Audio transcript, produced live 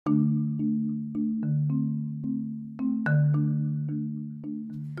Hi,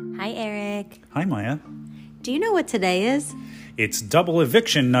 Eric. Hi, Maya. Do you know what today is? It's double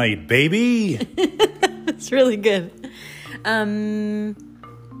eviction night, baby. It's really good.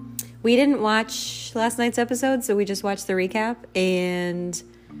 We didn't watch last night's episode, so we just watched the recap. And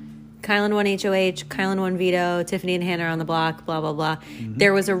Kylan won HOH, Kylan won veto, Tiffany and Hannah are on the block, blah, blah, blah. Mm-hmm.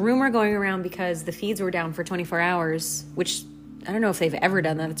 There was a rumor going around because the feeds were down for 24 hours, which I don't know if they've ever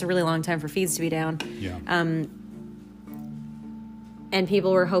done that. It's a really long time for feeds to be down. Yeah. And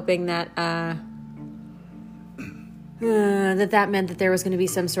people were hoping that that meant that there was going to be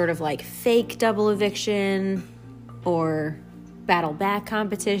some sort of like fake double eviction or battle back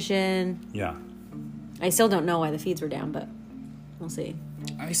competition. Yeah. I still don't know why the feeds were down, but we'll see.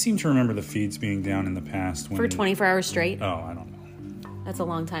 I seem to remember the feeds being down in the past. For 24 hours straight? Oh, I don't know. That's a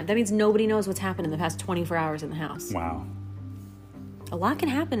long time. That means nobody knows what's happened in the past 24 hours in the house. Wow. A lot can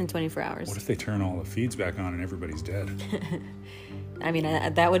happen in 24 hours. What if they turn all the feeds back on and everybody's dead? I mean,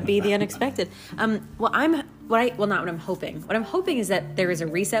 that would be the unexpected. What I'm hoping is that there is a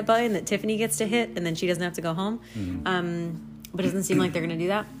reset button that Tiffany gets to hit, and then she doesn't have to go home. Mm-hmm. But it doesn't seem like they're going to do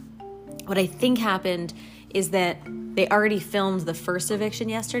that. What I think happened is that they already filmed the first eviction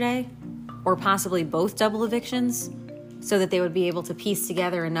yesterday, or possibly both double evictions, so that they would be able to piece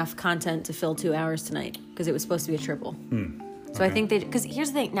together enough content to fill 2 hours tonight, because it was supposed to be a triple. So I think because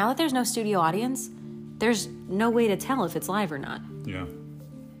here's the thing, now that there's no studio audience, there's no way to tell if it's live or not. Yeah.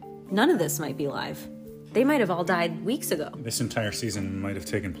 None of this might be live. They might have all died weeks ago. This entire season might have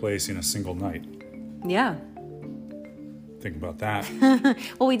taken place in a single night. Yeah. Think about that.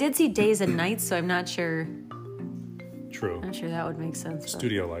 Well, we did see days and nights, so I'm not sure. True. I'm not sure that would make sense.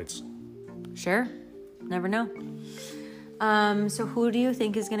 Studio lights. Sure. Never know. So who do you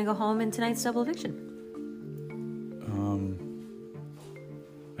think is going to go home in tonight's double eviction?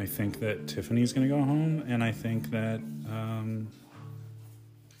 I think that Tiffany's going to go home, and I think that, I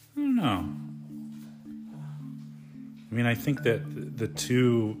don't know. I mean, I think that the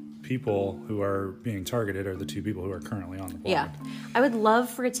two people who are being targeted are the two people who are currently on the block. Yeah. I would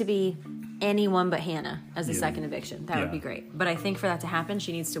love for it to be anyone but Hannah as the second eviction. That would be great. But I think for that to happen,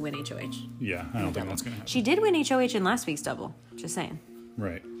 she needs to win HOH. Yeah, I don't think that's going to happen. She did win HOH in last week's double. Just saying.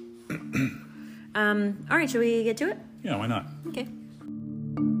 Right. All right, should we get to it? Yeah, why not? Okay.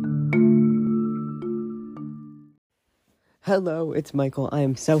 Hello, it's Michael. I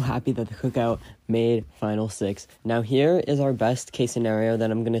am so happy that the cookout made Final Six. Now here is our best case scenario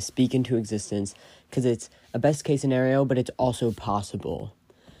that I'm going to speak into existence, because it's a best case scenario, but it's also possible.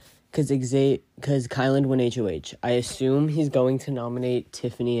 Because Kylan won HOH. I assume he's going to nominate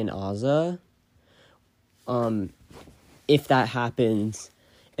Tiffany and Azah. If that happens,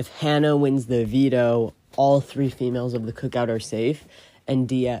 if Hannah wins the veto, all three females of the cookout are safe, and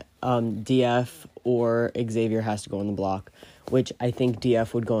DF or Xavier has to go on the block, which I think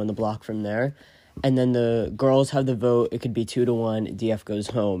DF would go on the block from there. And then the girls have the vote. It could be 2-1. DF goes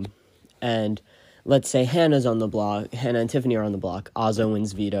home. And let's say Hannah's on the block. Hannah and Tiffany are on the block. Azah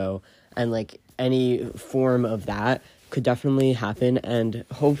wins veto. And, like, any form of that could definitely happen. And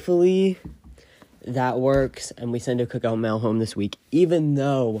hopefully that works. And we send a cookout male home this week, even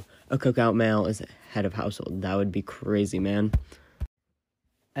though a cookout male is head of household. That would be crazy, man.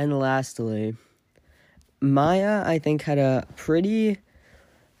 And lastly, Maya, I think, had a pretty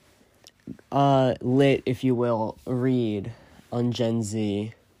lit, if you will, read on Gen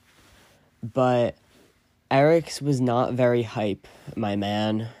Z. But Eric's was not very hype, my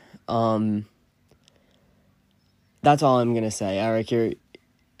man. That's all I'm going to say.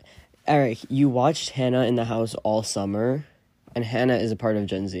 Eric, you watched Hannah in the house all summer, and Hannah is a part of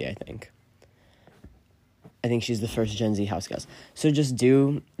Gen Z, I think. I think she's the first Gen Z house guest. So just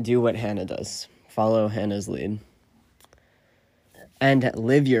do what Hannah does. Follow Hannah's lead. And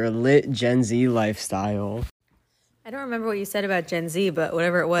live your lit Gen Z lifestyle. I don't remember what you said about Gen Z, but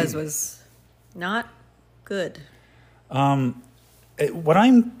whatever it was not good. What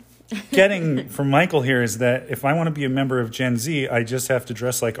I'm getting from Michael here is that if I want to be a member of Gen Z, I just have to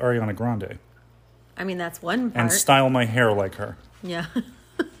dress like Ariana Grande. I mean, that's one part. And style my hair like her. Yeah.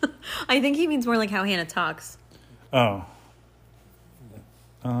 I think he means more like how Hannah talks. Oh.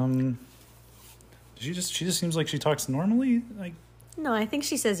 She just seems like she talks normally. Like. No, I think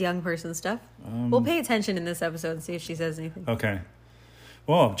she says young person stuff. We'll pay attention in this episode and see if she says anything. Okay.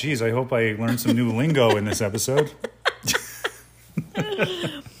 Well, geez, I hope I learned some new lingo in this episode.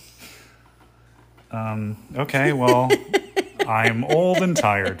 Okay, well, I'm old and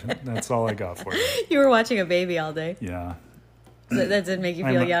tired. That's all I got for you. You were watching a baby all day. Yeah. That did make you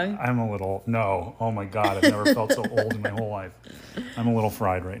feel young? I'm a little, no. Oh my God, I've never felt so old in my whole life. I'm a little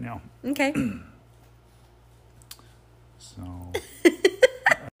fried right now. Okay. So.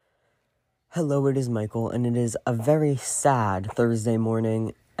 Hello, it is Michael, and it is a very sad Thursday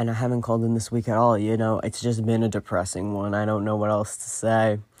morning, and I haven't called in this week at all. You know, it's just been a depressing one. I don't know what else to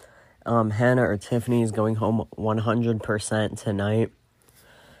say. Hannah or Tiffany is going home 100% tonight.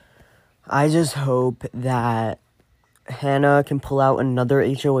 I just hope that Hannah can pull out another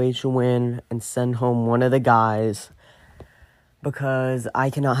HOH win and send home one of the guys, because I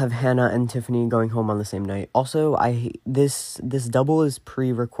cannot have Hannah and Tiffany going home on the same night. Also, this double is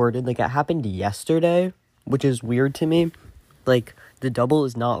pre-recorded. Like, it happened yesterday, which is weird to me. Like, the double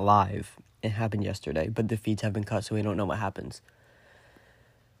is not live. It happened yesterday, but the feeds have been cut, so we don't know what happens.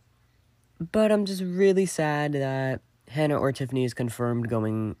 But I'm just really sad that Hannah or Tiffany is confirmed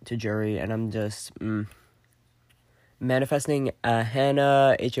going to jury, and I'm just manifesting a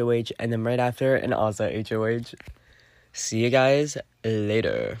Hannah HOH, and then right after an Azah HOH. See you guys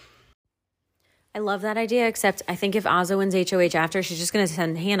later. I love that idea, except I think if Azah wins HOH after, she's just going to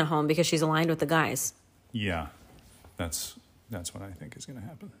send Hannah home because she's aligned with the guys. Yeah, that's what I think is going to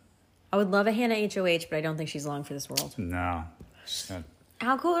happen. I would love a Hannah HOH, but I don't think she's long for this world. No.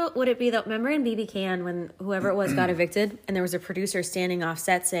 How cool would it be, though? Remember in BB Can when whoever it was got evicted and there was a producer standing off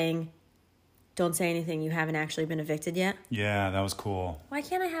set saying, "Don't say anything, you haven't actually been evicted yet"? Yeah, that was cool. Why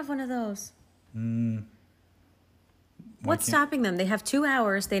can't I have one of those? What's stopping them? They have 2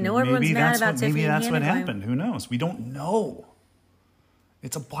 hours. They know everyone's mad about Tiffany and Hannah. Maybe that's what happened. Who knows? We don't know.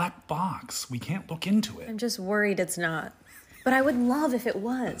 It's a black box. We can't look into it. I'm just worried it's not. But I would love if it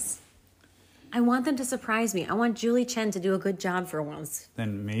was. I want them to surprise me. I want Julie Chen to do a good job for once.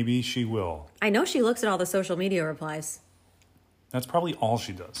 Then maybe she will. I know she looks at all the social media replies. That's probably all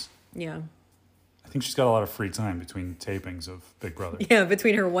she does. Yeah. I think she's got a lot of free time between tapings of Big Brother. Yeah,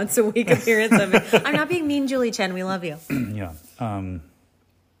 between her once a week appearance of it. I'm not being mean, Julie Chen. We love you. Yeah.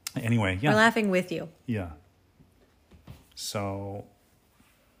 Anyway, yeah. We're laughing with you. Yeah. So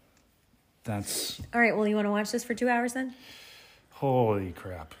that's... All right, well, you want to watch this for 2 hours then? Holy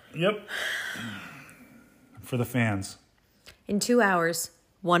crap. Yep. For the fans. In 2 hours,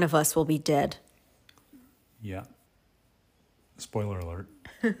 one of us will be dead. Yeah. Spoiler alert.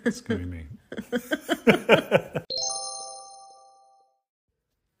 It's going to be me.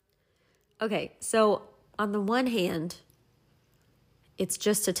 Okay, so on the one hand, it's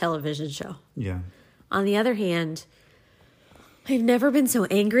just a television show. Yeah. On the other hand, I've never been so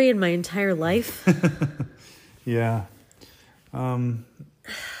angry in my entire life. Yeah.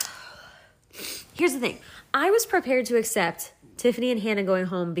 Here's the thing. I was prepared to accept Tiffany and Hannah going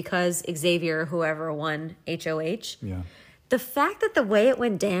home because Xavier or whoever won HOH. Yeah. The fact that the way it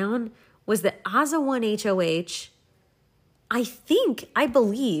went down was that Azah won HOH, I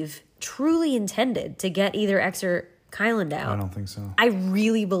believe, truly intended to get either X or Kyland out. I don't think so. I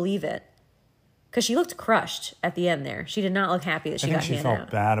really believe it. Because she looked crushed at the end there. She did not look happy that she got Hannah out. I think she felt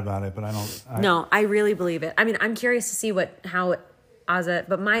bad about it, but I don't... No, I really believe it. I mean, I'm curious to see how Azah...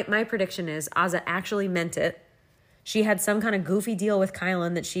 But my prediction is Azah actually meant it. She had some kind of goofy deal with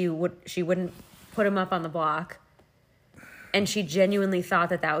Kyland that she wouldn't put him up on the block. And she genuinely thought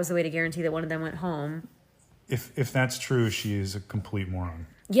that was the way to guarantee that one of them went home. If that's true, she is a complete moron.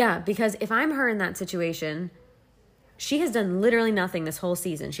 Yeah, because if I'm her in that situation, she has done literally nothing this whole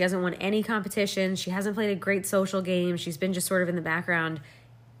season. She hasn't won any competition. She hasn't played a great social game. She's been just sort of in the background.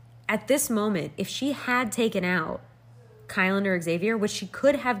 At this moment, if she had taken out Kyland or Xavier, which she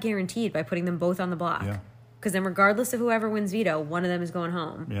could have guaranteed by putting them both on the block, because then regardless of whoever wins veto, one of them is going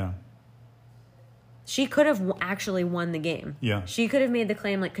home. Yeah. She could have actually won the game. Yeah. She could have made the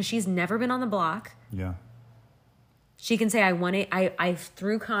claim, because she's never been on the block. Yeah. She can say, I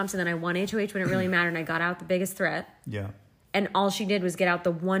threw comps and then I won HOH when it really mattered and I got out the biggest threat. Yeah. And all she did was get out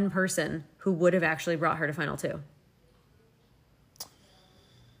the one person who would have actually brought her to Final Two.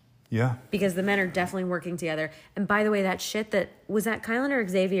 Yeah. Because the men are definitely working together. And by the way, that shit was that Kyland or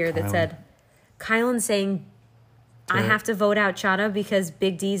Xavier that said, Kyland saying, I have to vote out Chada because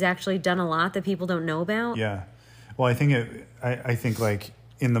Big D's actually done a lot that people don't know about. Yeah. Well, I think I think like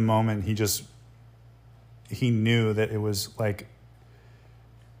in the moment he knew that it was like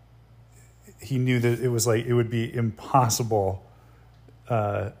it would be impossible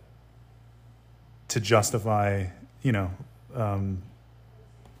to justify,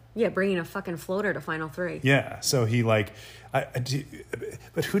 bringing a fucking floater to Final Three. Yeah. So he but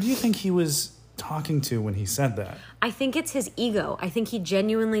who do you think he was talking to when he said that? I think it's his ego. I think he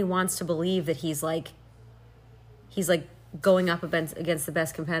genuinely wants to believe that he's going up against the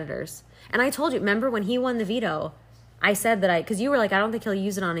best competitors. And I told you, remember when he won the veto, I said that because you were like, I don't think he'll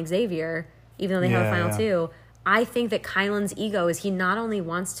use it on Xavier, even though they have a final two. I think that Kyland's ego is he not only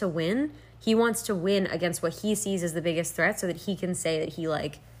wants to win, he wants to win against what he sees as the biggest threat so that he can say that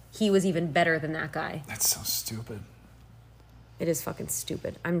he was even better than that guy. That's so stupid. It is fucking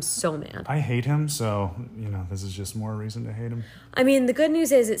stupid. I'm so mad. I hate him, so, this is just more reason to hate him. I mean, the good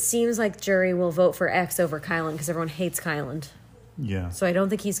news is it seems like jury will vote for X over Kyland because everyone hates Kyland. Yeah. So I don't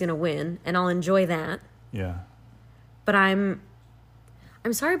think he's going to win, and I'll enjoy that. Yeah. But I'm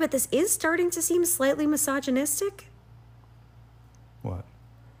sorry, but this is starting to seem slightly misogynistic. What?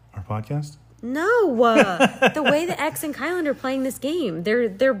 Our podcast? No. The way that X and Kyland are playing this game,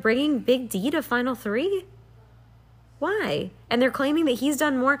 they're bringing Big D to Final 3. Why? And they're claiming that he's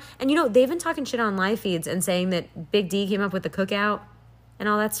done more. And, they've been talking shit on live feeds and saying that Big D came up with the cookout and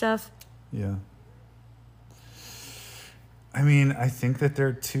all that stuff. Yeah. I mean, I think that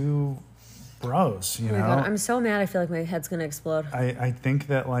they're two bros, Oh my God, I'm so mad. I feel like my head's going to explode. I think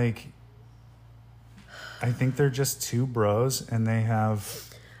that, I think they're just two bros and they have...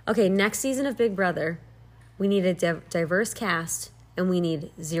 Okay, next season of Big Brother, we need a diverse cast and we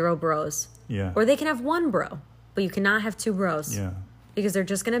need 0 bros. Yeah. Or they can have 1 bro. But you cannot have 2 bros. Yeah. Because they're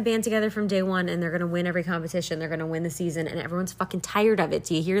just going to band together from day one and they're going to win every competition. They're going to win the season and everyone's fucking tired of it.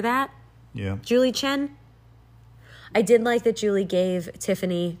 Do you hear that? Yeah. Julie Chen? I did like that Julie gave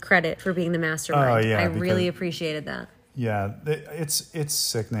Tiffany credit for being the mastermind. Oh, yeah. I really appreciated that. Yeah. It's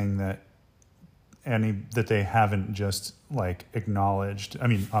sickening that they haven't just, acknowledged. I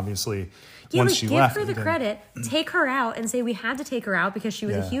mean, obviously, once she left... give her the credit, take her out and say we had to take her out because she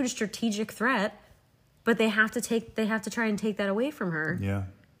was a huge strategic threat. But they have to try and take that away from her. Yeah.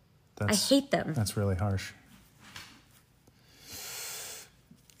 I hate them. That's really harsh.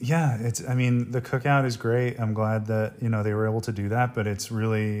 Yeah, the cookout is great. I'm glad that, they were able to do that, but it's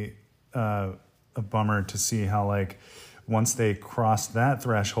really a bummer to see how, once they crossed that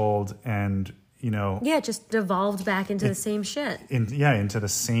threshold and, Yeah, it just devolved back into the same shit. Into the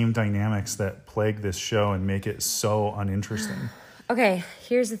same dynamics that plague this show and make it so uninteresting. Okay,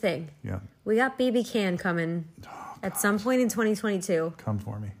 here's the thing. Yeah. We got BB Can coming at some point in 2022. Come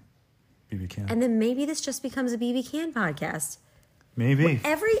for me, BB Can. And then maybe this just becomes a BB Can podcast. Maybe.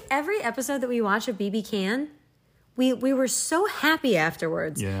 Every episode that we watch of BB Can, we were so happy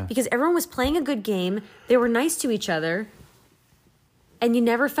afterwards. Yeah. Because everyone was playing a good game. They were nice to each other. And you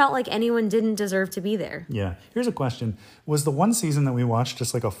never felt like anyone didn't deserve to be there. Yeah. Here's a question. Was the one season that we watched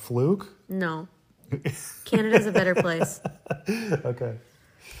just a fluke? No. Canada's a better place. Okay.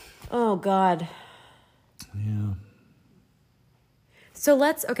 Oh, God. Yeah. So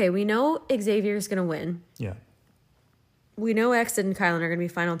we know Xavier's going to win. Yeah. We know X and Kyland are going to be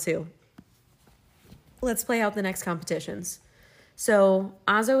final 2. Let's play out the next competitions. So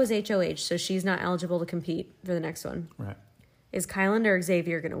Azo is HOH, so she's not eligible to compete for the next one. Right. Is Kyland or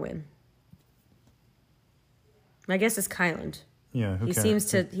Xavier going to win? My guess is Kyland. Yeah, He seems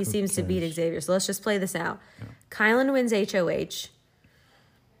to beat Xavier. So let's just play this out. Yeah. Kyland wins HOH.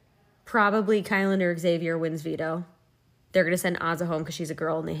 Probably Kyland or Xavier wins veto. They're going to send Azah home because she's a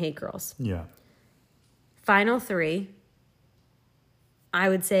girl and they hate girls. Yeah. Final 3. I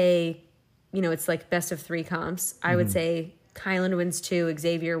would say, it's best of 3 comps. I would say Kyland wins 2,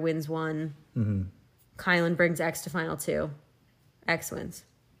 Xavier wins 1. Mm-hmm. Kyland brings X to final 2. X wins.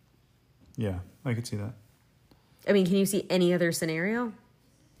 Yeah, I could see that. I mean, can you see any other scenario?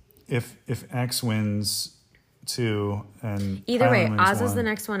 If X wins 2 and either Kyland way, wins Azah's 1, the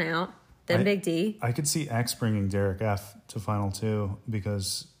next one out. Then Big D. I could see X bringing Derek F to final 2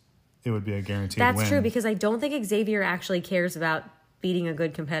 because it would be a guaranteed win. That's true because I don't think Xavier actually cares about beating a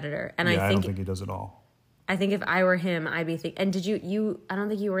good competitor, and I don't think he does at all. I think if I were him, I'd be thinking. And did you? I don't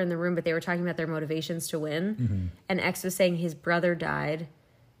think you were in the room, but they were talking about their motivations to win. Mm-hmm. And X was saying his brother died,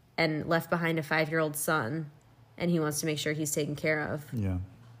 and left behind a 5-year-old son, and he wants to make sure he's taken care of. Yeah.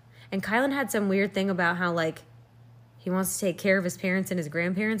 And Kyland had some weird thing about how he wants to take care of his parents and his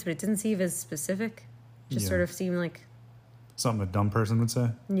grandparents, but it didn't seem as specific. Just sort of seemed like something a dumb person would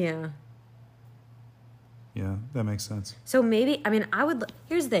say. Yeah. Yeah, that makes sense. So maybe,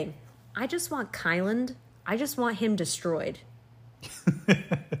 here's the thing. I just want Kyland. I just want him destroyed.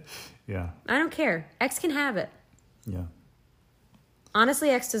 Yeah. I don't care. X can have it. Yeah. Honestly,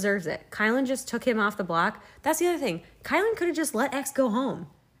 X deserves it. Kyland just took him off the block. That's the other thing. Kyland could have just let X go home,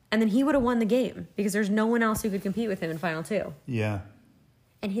 and then he would have won the game because there's no one else who could compete with him in final 2. Yeah.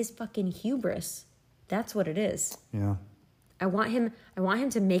 And his fucking hubris. That's what it is. Yeah. I want him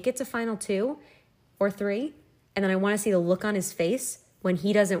to make it to final 2 or 3, and then I want to see the look on his face when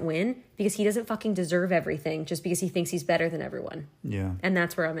he doesn't win because he doesn't fucking deserve everything just because he thinks he's better than everyone. Yeah. And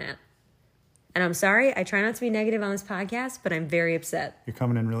that's where I'm at. And I'm sorry, I try not to be negative on this podcast, but I'm very upset. You're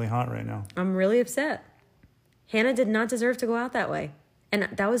coming in really hot right now. I'm really upset. Hannah did not deserve to go out that way. And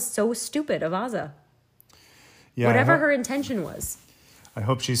that was so stupid of Azah. Yeah, Whatever her intention was. I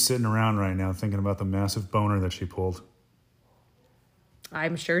hope she's sitting around right now thinking about the massive boner that she pulled.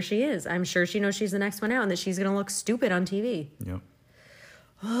 I'm sure she is. I'm sure she knows she's the next one out and that she's going to look stupid on TV. Yep.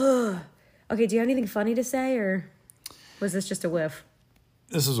 Okay, do you have anything funny to say, or was this just a whiff?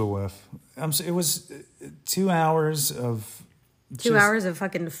 This was a whiff. It was 2 hours of... 2 hours of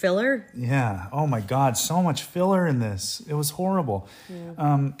fucking filler? Yeah. Oh my God. So much filler in this. It was horrible.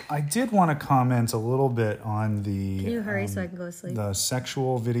 Yeah. I did want to comment a little bit on the... Can you hurry so I can go to sleep? The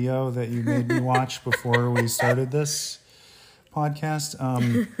sexual video that you made me watch before we started this podcast.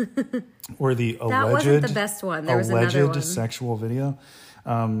 Or the alleged... That wasn't the best one. There was another one. Sexual video.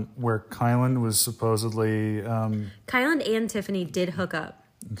 Where Kylan was supposedly... Kylan and Tiffany did hook up.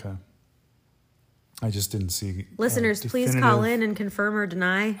 Okay. I just didn't see... Listeners, please call in and confirm or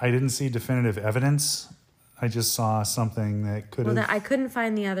deny. I didn't see definitive evidence. I just saw something that could have... Well, I couldn't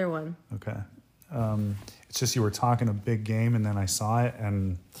find the other one. Okay. It's just you were talking a big game, and then I saw it,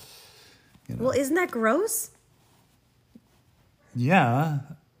 and... You know. Well, isn't that gross? Yeah,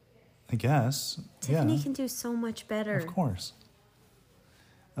 I guess. Tiffany can do so much better. Of course.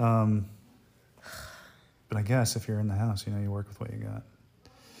 But I guess if you're in the house, you work with what you got.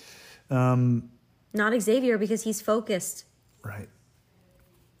 Not Xavier, because he's focused. Right.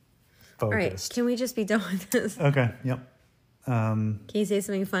 Focused. All right, can we just be done with this? Okay, yep. Can you say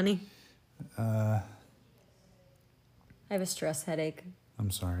something funny? I have a stress headache.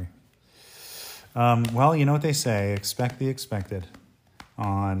 I'm sorry. Well, you know what they say. Expect the expected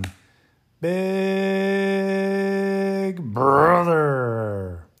on Big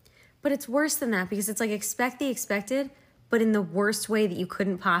Brother. But it's worse than that, because it's like expect the expected, but in the worst way that you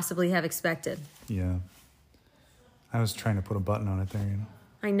couldn't possibly have expected. Yeah. I was trying to put a button on it there,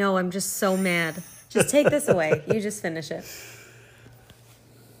 I know, I'm just so mad. Just take this away. You just finish it.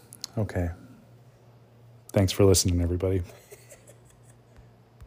 Okay. Thanks for listening, everybody.